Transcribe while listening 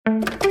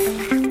Welcome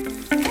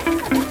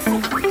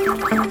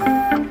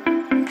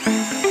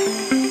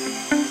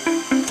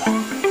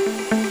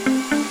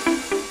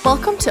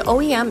to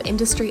OEM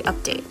Industry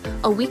Update,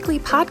 a weekly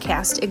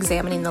podcast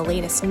examining the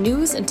latest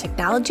news and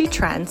technology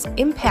trends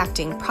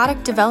impacting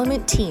product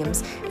development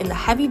teams in the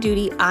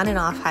heavy-duty on- and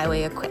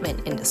off-highway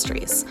equipment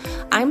industries.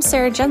 I'm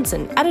Sarah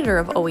Jensen, editor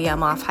of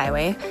OEM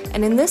Off-Highway,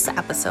 and in this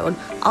episode,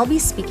 I'll be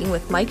speaking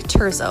with Mike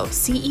Terzo,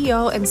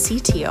 CEO and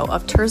CTO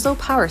of Terzo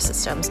Power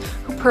Systems,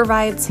 who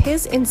provides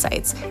his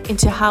insights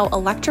into how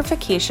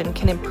electrification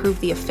can improve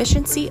the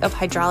efficiency of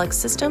hydraulic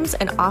systems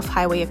and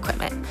off-highway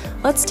equipment.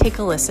 Let's take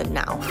a listen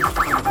now.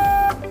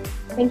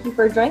 Thank you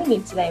for joining me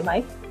today,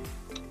 Mike.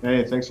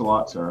 Hey, thanks a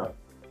lot, Sarah.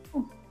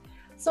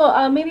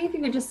 So maybe if you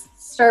could just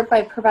start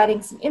by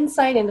providing some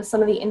insight into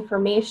some of the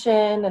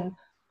information and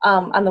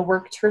on the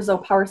work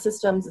Terzo Power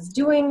Systems is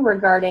doing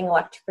regarding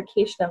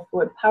electrification of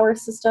fluid power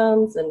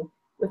systems and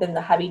within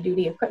the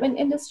heavy-duty equipment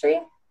industry.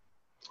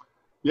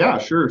 Yeah,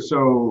 sure.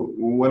 So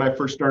when I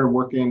first started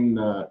working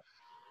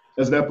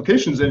as an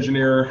applications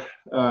engineer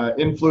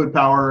in fluid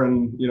power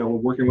and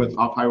working with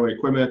off-highway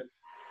equipment,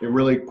 it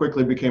really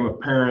quickly became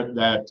apparent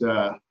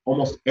that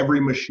almost every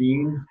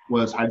machine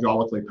was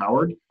hydraulically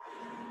powered,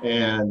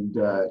 and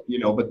but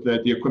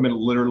the equipment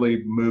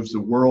literally moves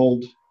the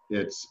world.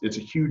 It's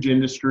a huge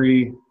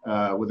industry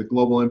with a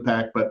global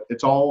impact, but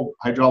it's all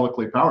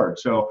hydraulically powered.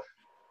 So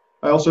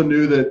I also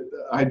knew that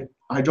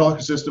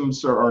hydraulic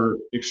systems are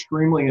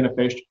extremely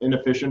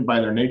inefficient by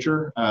their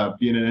nature.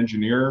 Being an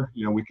engineer,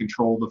 we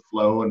control the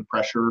flow and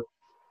pressure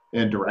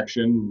and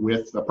direction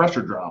with a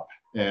pressure drop.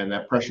 And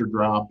that pressure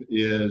drop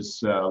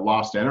is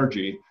lost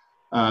energy.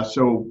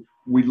 So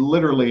we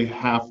literally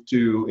have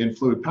to, in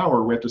fluid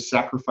power, we have to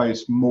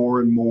sacrifice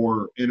more and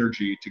more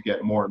energy to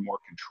get more and more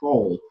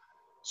control.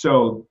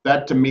 So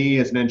that to me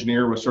as an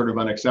engineer was sort of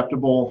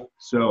unacceptable.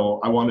 So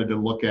I wanted to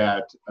look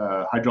at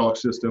hydraulic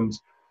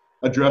systems,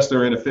 address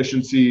their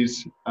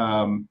inefficiencies,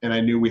 and I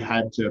knew we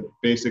had to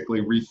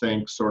basically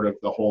rethink sort of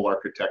the whole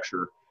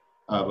architecture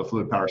of a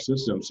fluid power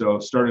system. So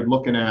started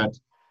looking at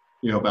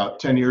about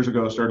 10 years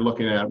ago, started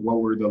looking at what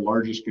were the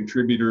largest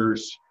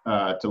contributors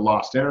to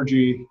lost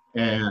energy,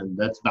 and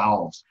that's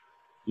valves.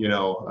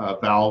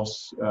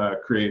 Valves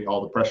create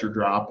all the pressure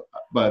drop,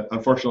 but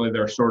unfortunately,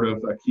 they're sort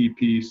of a key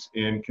piece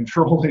in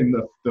controlling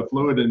the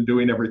fluid and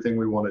doing everything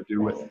we want to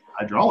do with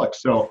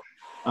hydraulics. So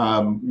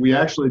we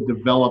actually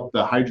developed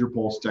the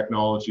HydroPulse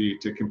technology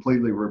to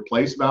completely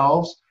replace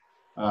valves.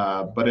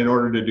 But in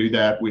order to do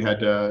that, we had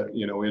to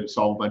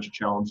solve a bunch of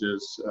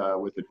challenges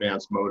with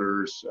advanced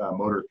motors,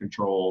 motor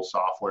control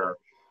software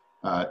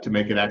to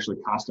make it actually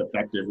cost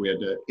effective. We had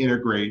to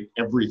integrate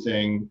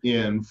everything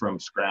in from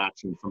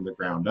scratch and from the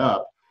ground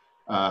up.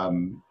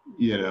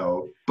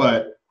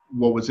 But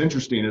what was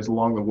interesting is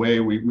along the way,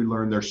 we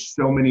learned there's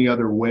so many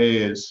other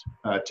ways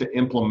to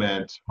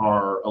implement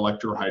our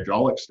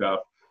electrohydraulic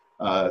stuff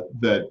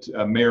that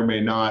may or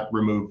may not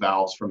remove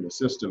valves from the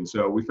system.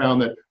 So we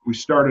found that we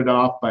started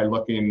off by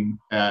looking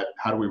at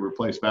how do we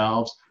replace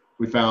valves.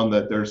 We found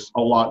that there's a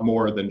lot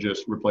more than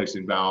just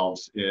replacing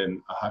valves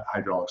in a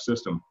hydraulic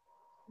system.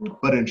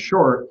 But in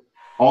short,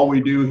 all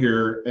we do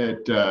here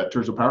at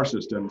Terzo Power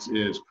Systems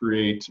is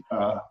create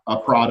a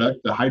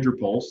product, the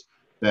HydroPulse,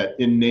 that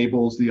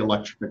enables the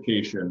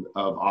electrification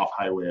of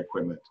off-highway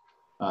equipment.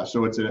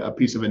 So it's a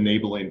piece of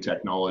enabling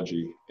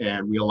technology,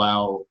 and we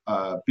allow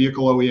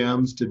vehicle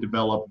OEMs to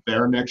develop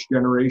their next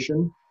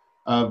generation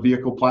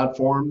vehicle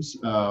platforms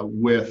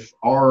with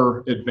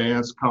our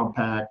advanced,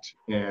 compact,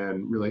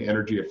 and really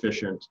energy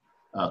efficient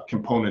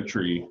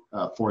componentry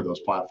for those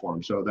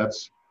platforms. So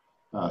that's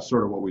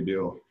sort of what we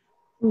do.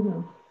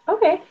 Mm-hmm.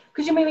 Okay.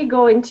 Could you maybe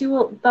go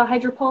into the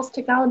HydroPulse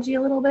technology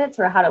a little bit,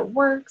 or how it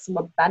works, and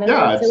what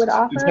benefits it would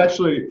offer?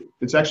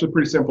 It's actually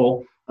pretty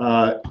simple.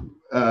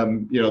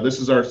 This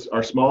is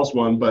our smallest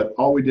one, but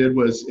all we did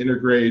was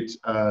integrate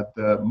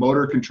the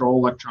motor control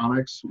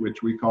electronics,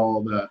 which we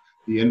call the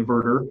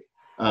inverter.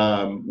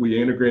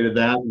 We integrated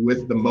that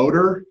with the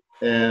motor,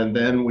 and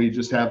then we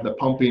just have the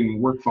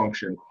pumping work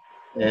function.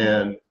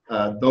 And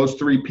those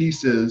three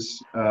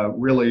pieces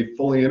really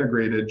fully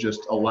integrated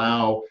just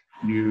allow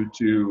you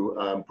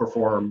to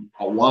perform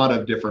a lot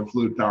of different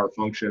fluid power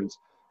functions,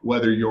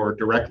 whether you're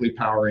directly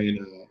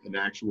powering an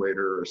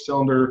actuator or a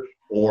cylinder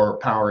or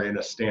powering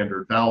a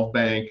standard valve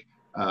bank.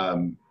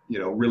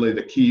 Really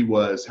the key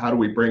was how do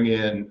we bring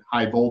in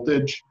high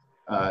voltage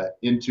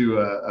into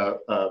a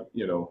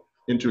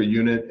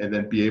unit and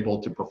then be able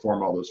to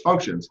perform all those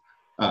functions.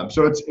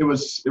 So it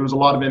was a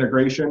lot of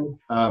integration,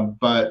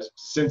 but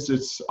since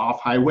it's off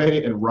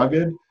highway and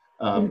rugged,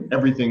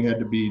 everything had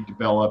to be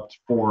developed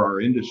for our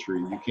industry.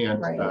 You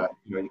can't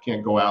you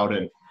can't go out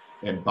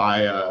and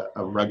buy a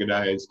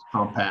ruggedized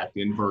compact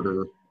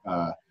inverter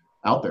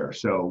out there.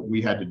 So we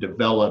had to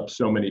develop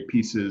so many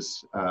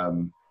pieces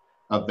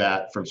of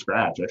that from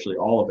scratch, actually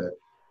all of it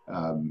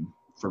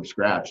from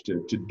scratch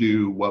to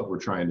do what we're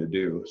trying to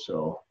do.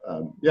 So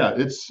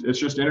it's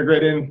just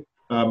integrating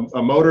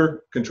a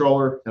motor,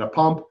 controller, and a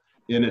pump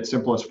in its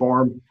simplest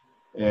form,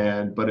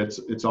 but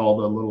it's all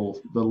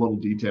the little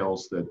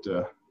details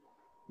that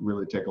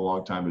really take a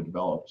long time to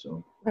develop.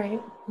 So.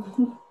 Right.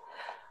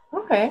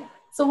 Okay.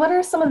 So what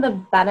are some of the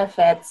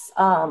benefits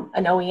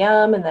an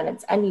OEM and then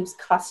its end use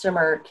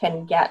customer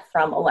can get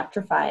from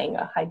electrifying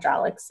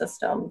hydraulic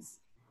systems?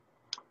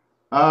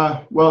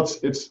 Well,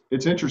 it's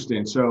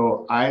interesting.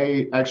 So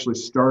I actually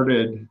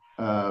started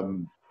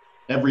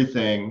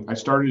everything. I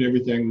started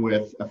everything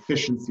with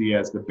efficiency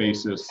as the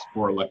basis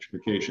for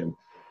electrification.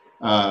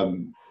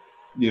 10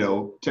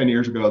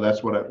 years ago,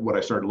 that's what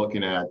I started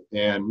looking at,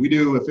 and we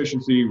do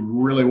efficiency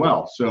really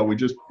well. So we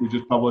just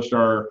published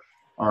our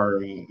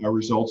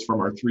results from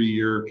our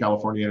 3-year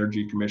California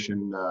Energy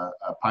Commission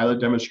pilot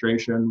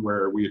demonstration,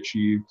 where we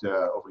achieved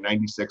over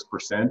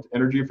 96%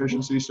 energy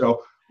efficiency.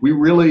 So we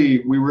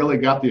really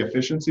got the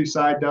efficiency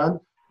side done.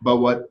 But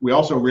what we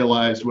also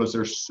realized was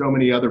there's so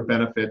many other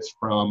benefits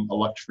from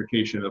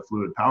electrification of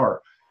fluid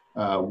power.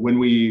 When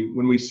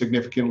we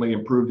significantly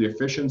improve the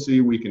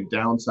efficiency, we can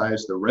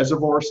downsize the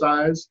reservoir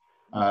size.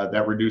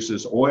 That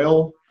reduces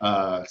oil,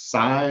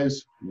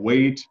 size,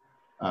 weight,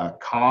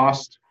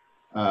 cost.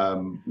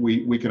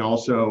 We can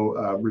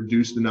also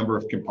reduce the number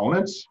of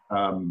components.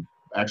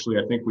 Actually,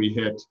 I think we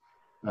hit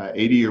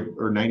 80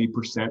 or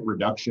 90%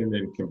 reduction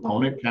in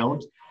component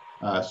count.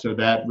 So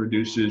that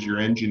reduces your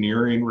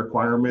engineering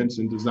requirements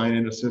in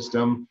designing a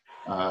system.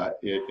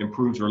 It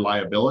improves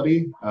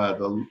reliability.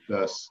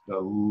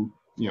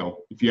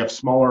 If you have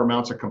smaller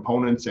amounts of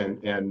components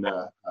and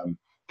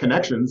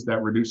connections,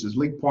 that reduces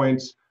leak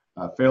points,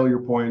 failure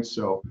points,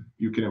 so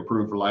you can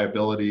improve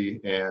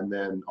reliability, and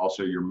then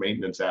also your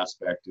maintenance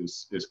aspect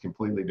is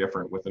completely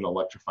different with an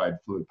electrified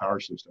fluid power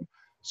system.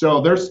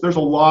 So there's a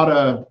lot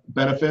of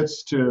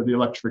benefits to the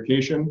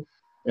electrification.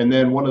 And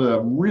then one of the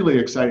really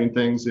exciting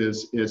things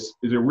is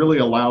it really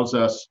allows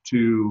us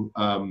to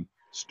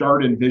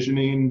start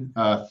envisioning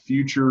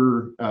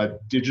future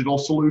digital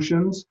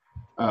solutions.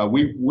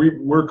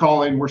 We're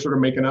sort of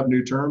making up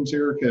new terms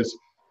here because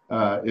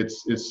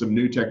it's some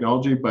new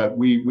technology, but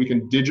we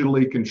can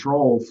digitally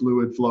control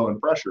fluid flow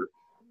and pressure.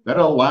 That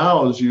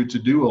allows you to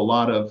do a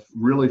lot of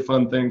really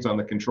fun things on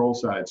the control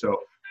side. So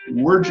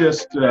we're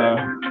just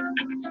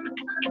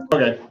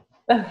okay.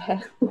 Okay.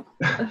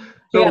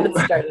 We haven't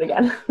started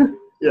again.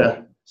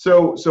 Yeah.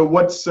 So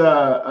what's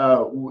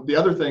the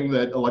other thing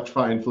that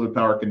electrifying fluid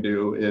power can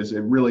do is it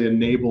really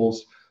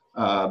enables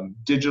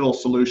digital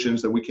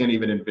solutions that we can't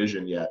even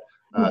envision yet.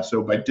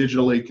 So by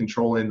digitally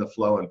controlling the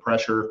flow and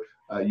pressure,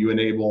 you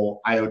enable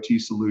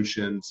IoT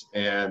solutions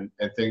and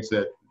things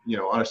that,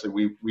 honestly,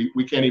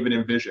 we can't even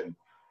envision.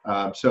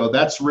 So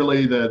that's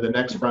really the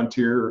next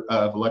frontier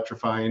of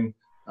electrifying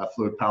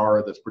fluid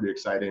power. That's pretty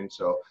exciting.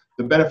 So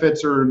the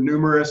benefits are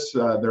numerous,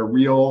 they're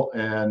real,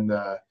 and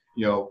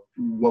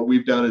what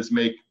we've done is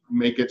make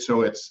it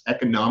so it's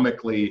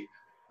economically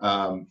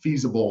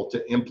feasible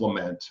to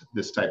implement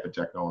this type of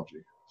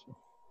technology.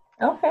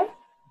 Okay,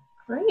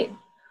 great.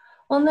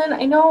 Well, and then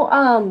I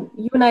know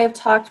you and I have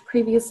talked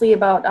previously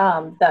about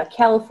the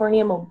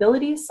California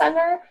Mobility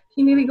Center.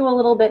 Can you maybe go a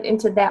little bit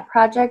into that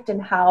project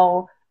and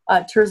how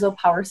Terzo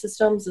Power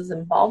Systems is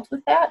involved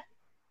with that?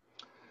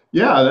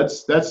 Yeah,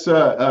 that's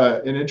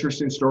an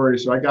interesting story.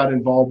 So I got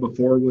involved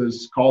before it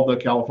was called the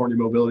California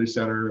Mobility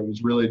Center. It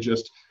was really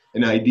just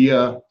an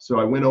idea. So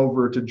I went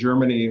over to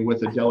Germany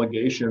with a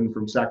delegation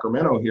from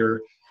Sacramento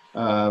here.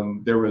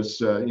 There was,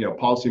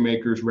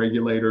 policymakers,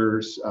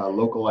 regulators,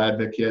 local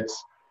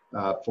advocates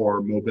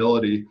for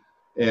mobility.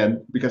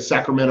 And because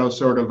Sacramento is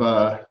sort of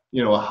a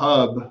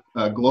hub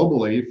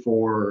globally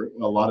for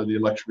a lot of the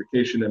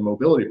electrification and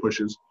mobility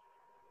pushes,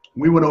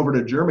 we went over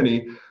to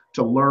Germany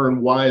to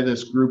learn why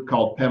this group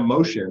called PEM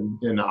Motion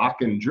in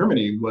Aachen,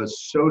 Germany was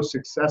so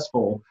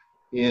successful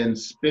in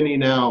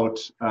spinning out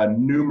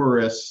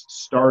numerous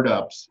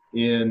startups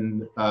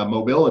in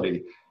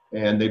mobility.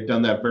 And they've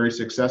done that very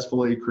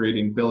successfully,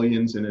 creating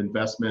billions in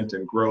investment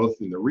and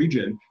growth in the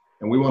region.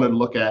 And we wanted to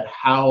look at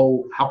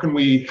how can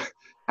we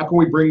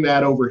bring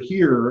that over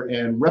here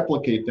and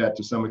replicate that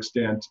to some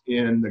extent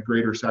in the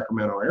greater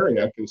Sacramento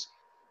area, because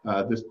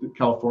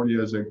California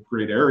is a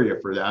great area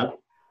for that.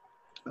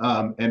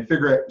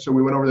 So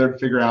we went over there to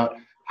figure out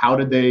how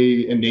did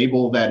they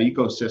enable that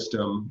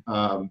ecosystem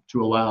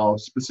to allow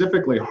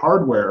specifically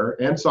hardware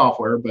and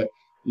software, but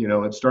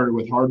it started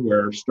with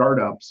hardware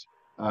startups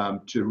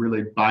to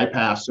really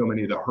bypass so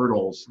many of the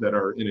hurdles that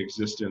are in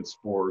existence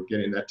for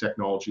getting that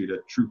technology to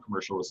true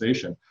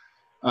commercialization.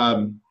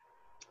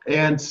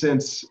 And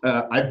since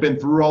I've been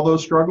through all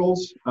those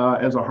struggles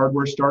as a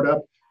hardware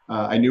startup,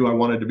 I knew I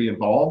wanted to be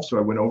involved, so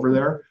I went over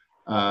there.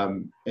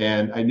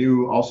 And I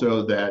knew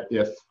also that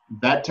if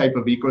that type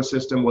of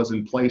ecosystem was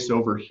in place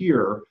over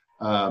here,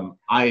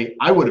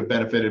 I would have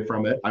benefited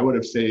from it. I would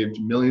have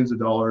saved millions of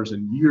dollars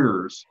in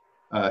years,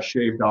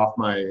 shaved off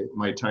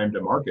my time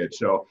to market.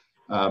 So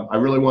I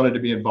really wanted to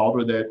be involved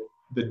with it.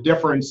 The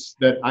difference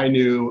that I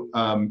knew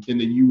in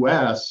the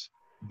US,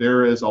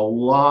 there is a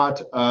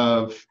lot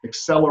of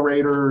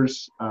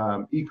accelerators,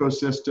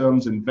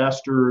 ecosystems,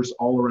 investors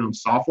all around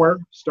software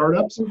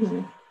startups.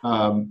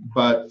 Mm-hmm.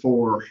 But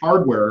for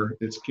hardware,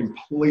 it's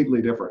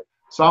completely different.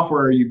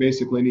 Software, you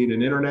basically need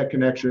an internet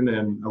connection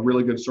and a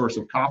really good source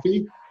of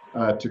coffee.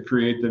 to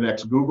create the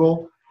next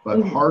Google,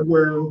 but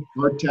hardware,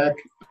 hard tech,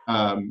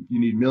 you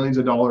need millions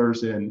of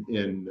dollars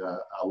in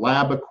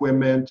lab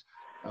equipment,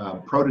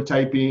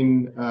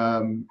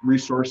 prototyping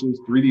resources.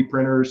 3D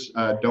printers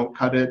don't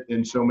cut it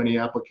in so many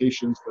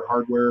applications for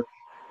hardware.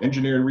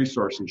 Engineering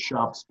resources,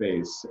 shop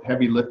space,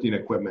 heavy lifting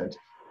equipment.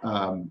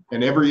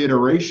 And every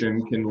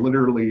iteration can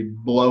literally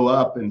blow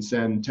up and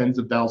send tens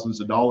of thousands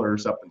of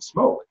dollars up in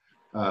smoke.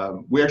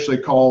 We actually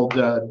called,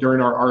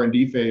 during our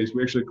R&D phase,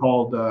 we actually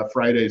called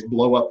Fridays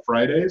Blow Up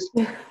Fridays,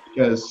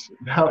 because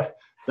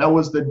that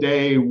was the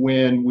day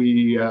when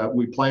we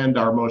planned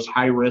our most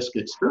high-risk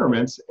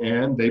experiments,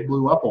 and they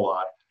blew up a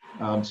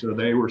lot. So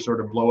they were sort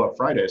of Blow Up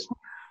Fridays.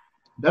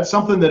 That's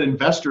something that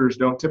investors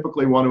don't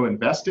typically want to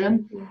invest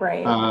in.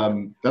 Right.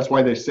 That's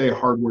why they say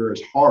hardware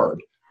is hard.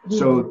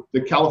 So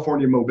the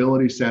California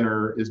Mobility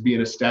Center is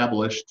being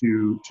established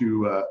to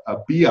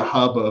be a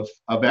hub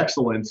of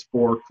excellence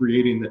for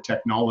creating the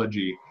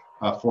technology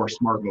for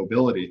smart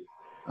mobility.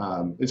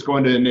 It's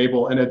going to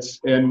enable,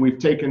 and we've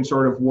taken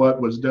sort of what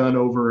was done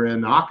over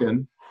in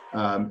Aachen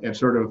and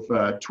sort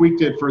of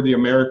tweaked it for the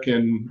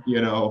American,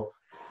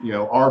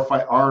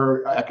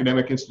 our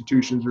academic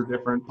institutions are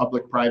different,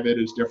 public-private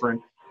is different.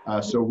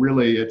 So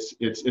really it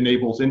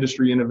enables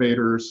industry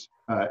innovators,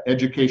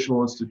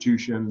 educational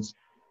institutions,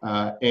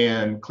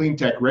 and clean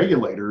tech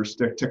regulators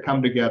to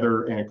come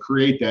together and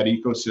create that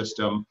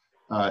ecosystem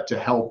to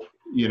help,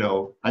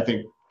 I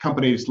think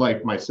companies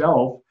like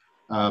myself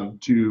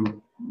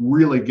to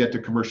really get to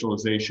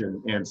commercialization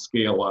and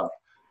scale up.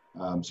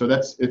 So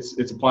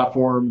it's a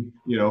platform,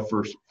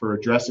 for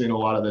addressing a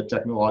lot of the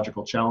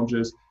technological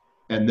challenges,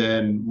 and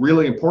then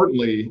really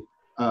importantly,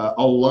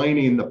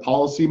 aligning the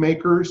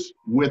policymakers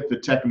with the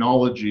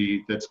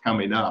technology that's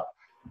coming up.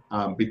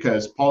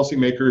 Because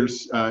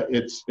policymakers,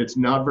 it's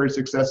not very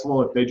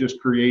successful if they just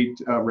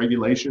create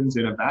regulations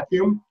in a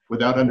vacuum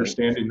without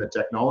understanding the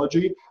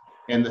technology.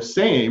 And the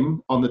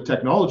same on the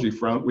technology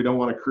front, we don't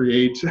want to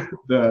create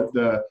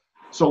the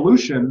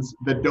solutions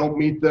that don't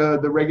meet the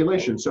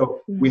regulation.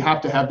 So we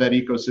have to have that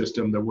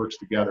ecosystem that works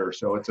together.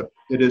 So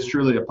it is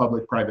truly a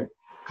public-private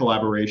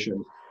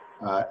collaboration.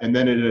 And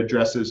then it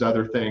addresses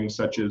other things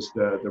such as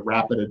the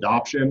rapid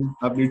adoption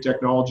of new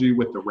technology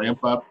with the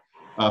ramp-up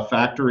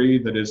factory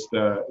that is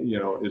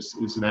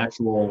is an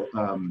actual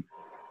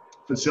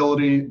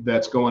facility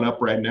that's going up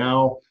right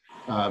now.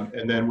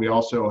 And then we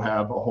also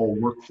have a whole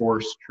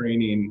workforce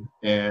training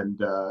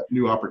and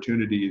new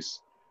opportunities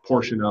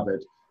portion of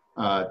it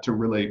to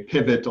really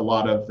pivot a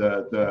lot of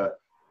the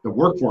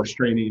workforce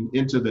training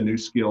into the new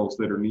skills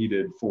that are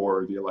needed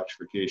for the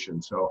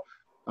electrification. So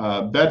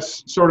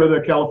that's sort of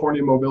the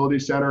California Mobility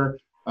Center.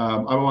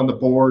 I'm on the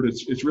board.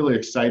 It's really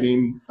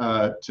exciting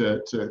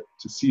to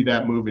see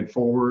that moving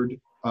forward.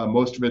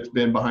 Most of it's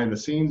been behind the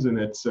scenes, and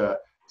it's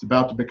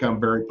about to become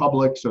very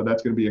public. So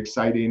that's going to be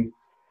exciting,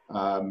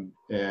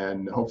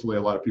 and hopefully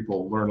a lot of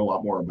people learn a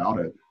lot more about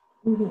it.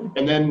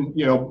 And then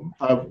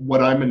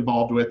what I'm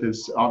involved with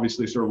is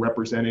obviously sort of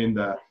representing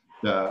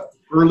the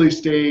early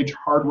stage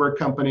hardware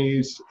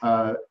companies,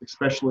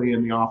 especially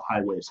in the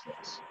off-highway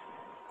space.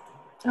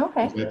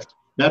 Okay.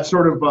 That's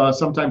sort of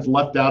sometimes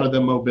left out of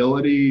the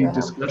mobility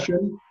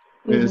discussion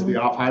is the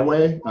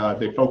off-highway.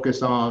 They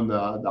focus on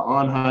the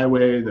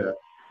on-highway,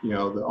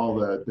 all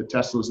the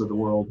Teslas of the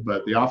world,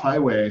 but the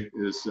off-highway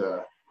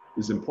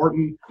is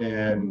important,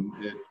 and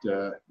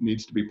it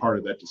needs to be part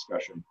of that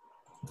discussion.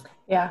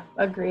 Yeah,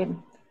 agreed.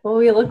 Well,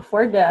 we look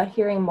forward to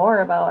hearing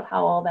more about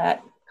how all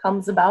that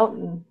comes about.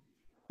 And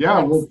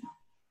yeah,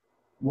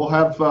 we'll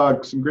have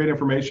some great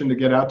information to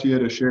get out to you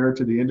to share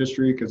to the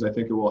industry, because I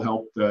think it will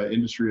help the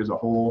industry as a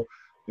whole,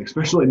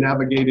 especially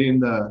navigating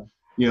the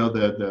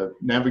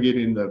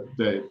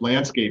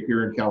landscape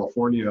here in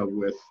California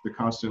with the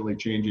constantly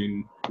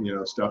changing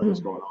stuff that's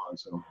going on.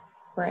 So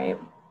right.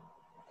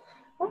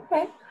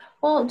 Okay.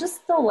 Well,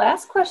 just the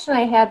last question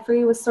I had for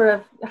you was sort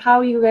of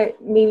how you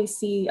maybe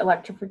see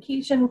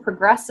electrification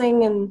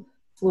progressing in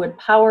fluid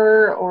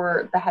power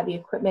or the heavy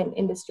equipment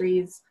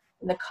industries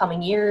in the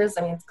coming years.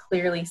 I mean, it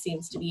clearly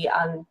seems to be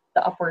on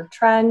the upward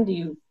trend. Do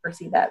you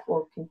foresee that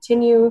will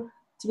continue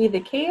to be the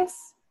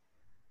case?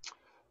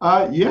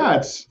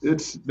 Yeah,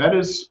 that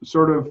is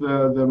sort of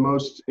the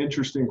most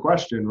interesting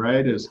question,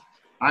 right? Is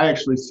I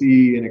actually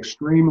see an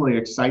extremely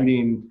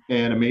exciting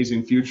and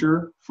amazing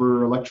future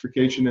for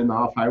electrification in the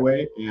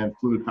off-highway and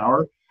fluid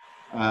power.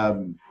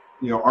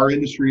 Our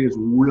industry is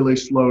really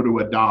slow to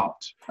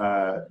adopt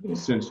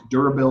since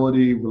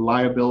durability,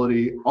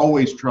 reliability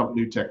always trump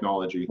new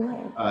technology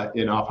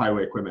in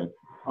off-highway equipment.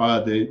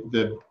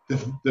 The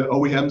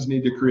OEMs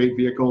need to create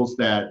vehicles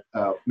that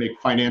make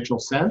financial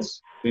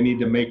sense. They need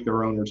to make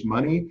their owners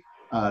money.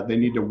 They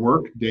need to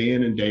work day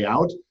in and day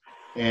out.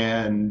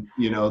 And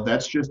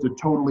that's just a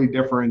totally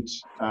different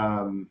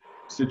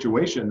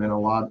situation than a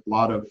lot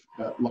of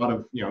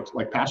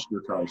like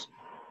passenger cars.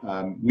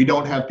 We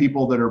don't have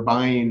people that are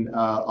buying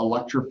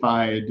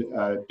electrified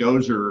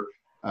Dozer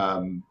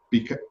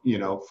because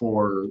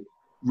for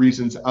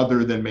reasons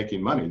other than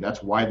making money.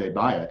 That's why they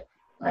buy it.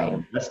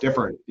 Right. That's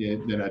different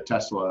than a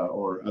Tesla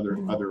or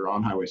other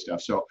on-highway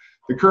stuff. So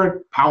the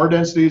current power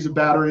densities of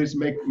batteries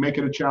make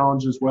it a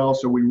challenge as well.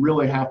 So we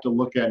really have to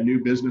look at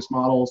new business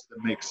models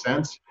that make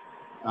sense.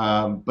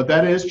 But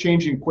that is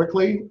changing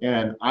quickly,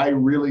 and I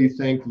really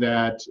think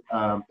that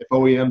if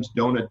OEMs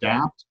don't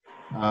adapt,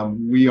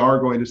 we are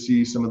going to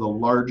see some of the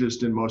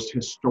largest and most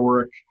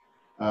historic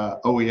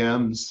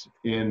OEMs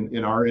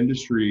in our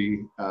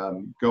industry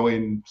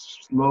going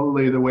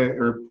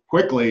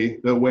quickly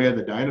the way of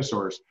the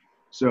dinosaurs.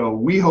 So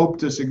we hope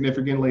to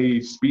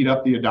significantly speed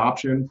up the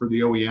adoption for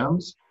the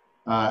OEMs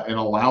and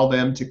allow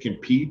them to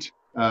compete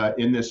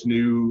in this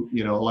new,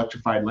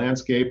 electrified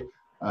landscape,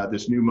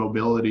 this new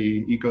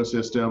mobility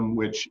ecosystem,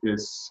 which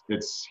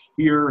it's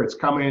here, it's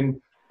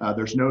coming.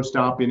 There's no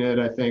stopping it.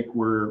 I think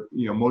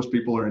most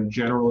people are in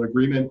general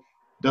agreement.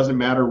 Doesn't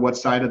matter what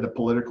side of the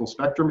political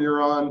spectrum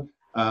you're on.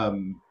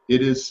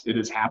 It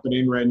is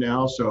happening right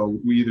now. So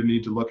we either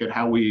need to look at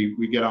how we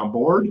get on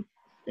board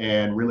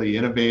and really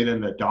innovate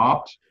and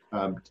adopt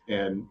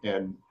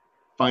and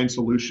find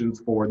solutions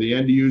for the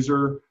end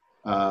user,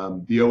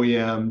 the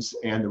OEMs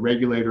and the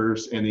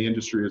regulators and the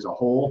industry as a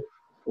whole,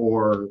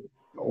 or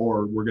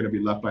we're going to be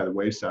left by the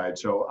wayside.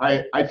 So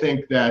I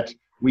think that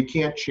we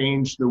can't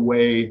change the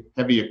way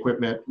heavy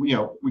equipment,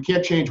 we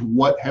can't change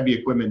what heavy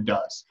equipment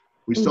does.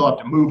 We still have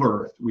to move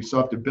earth. We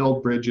still have to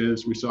build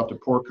bridges. We still have to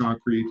pour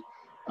concrete.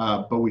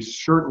 But we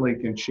certainly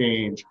can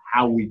change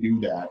how we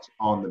do that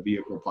on the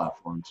vehicle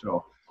platform.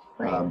 So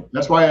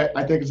that's why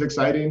I think it's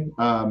exciting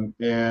and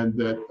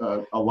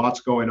that a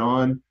lot's going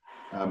on.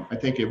 I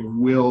think it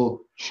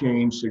will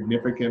change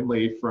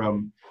significantly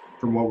from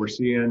what we're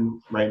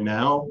seeing right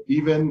now,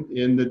 even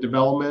in the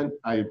development.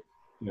 I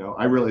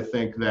really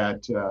think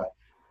that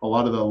a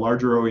lot of the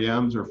larger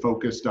OEMs are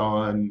focused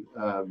on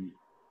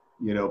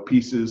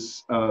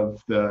pieces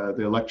of the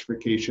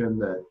electrification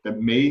that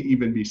may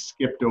even be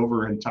skipped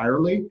over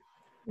entirely.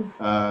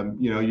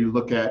 You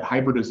look at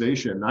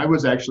hybridization. I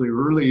was actually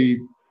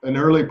an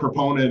early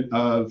proponent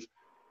of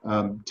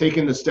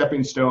taking the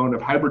stepping stone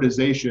of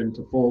hybridization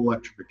to full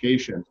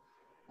electrification.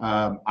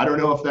 I don't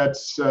know if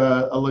that's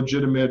a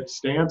legitimate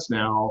stance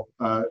now,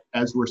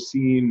 as we're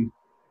seeing,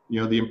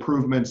 the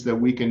improvements that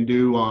we can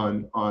do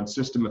on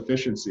system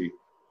efficiency.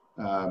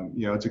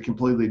 It's a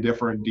completely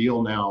different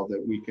deal now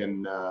that we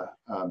can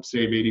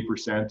save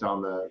 80%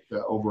 on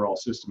the overall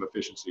system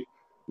efficiency.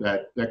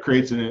 That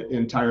creates an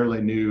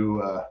entirely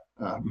new,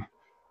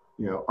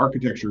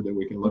 architecture that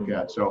we can look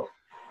at. So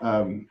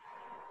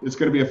it's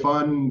going to be a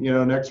fun,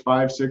 next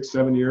 5, 6,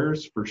 7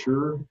 years for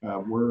sure.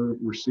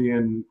 We're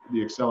seeing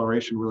the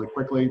acceleration really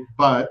quickly,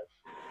 but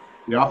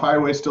the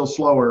off-highway is still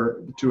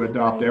slower to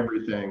adopt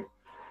everything.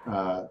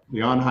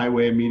 The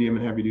on-highway, medium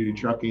and heavy-duty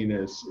trucking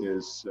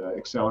is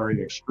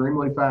accelerating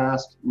extremely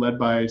fast, led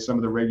by some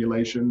of the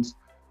regulations.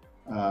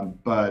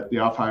 But the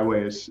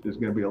off-highway is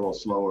going to be a little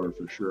slower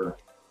for sure.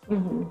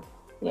 Mm-hmm.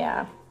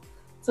 Yeah,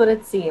 that's what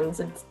it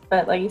seems.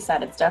 But like you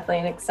said, it's definitely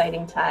an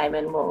exciting time,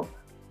 and will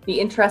be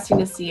interesting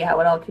to see how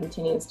it all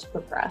continues to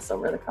progress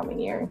over the coming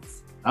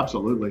years.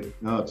 Absolutely.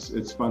 No,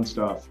 it's fun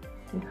stuff.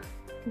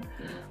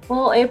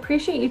 Well, I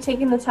appreciate you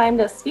taking the time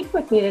to speak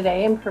with me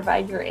today and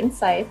provide your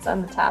insights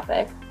on the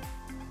topic.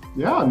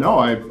 Yeah, no,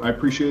 I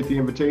appreciate the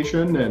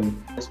invitation,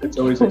 and it's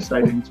always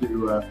exciting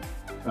to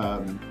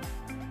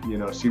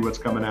see what's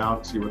coming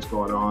out, see what's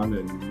going on,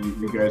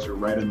 and you guys are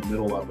right in the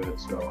middle of it,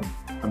 so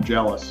I'm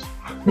jealous.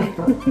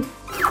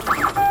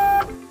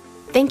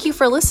 Thank you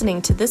for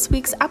listening to this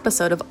week's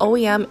episode of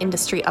OEM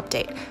Industry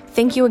Update.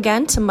 Thank you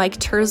again to Mike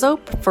Terzo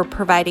for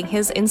providing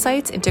his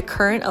insights into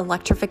current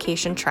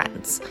electrification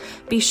trends.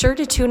 Be sure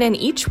to tune in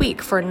each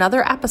week for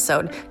another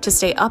episode to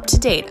stay up to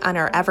date on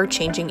our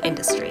ever-changing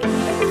industry.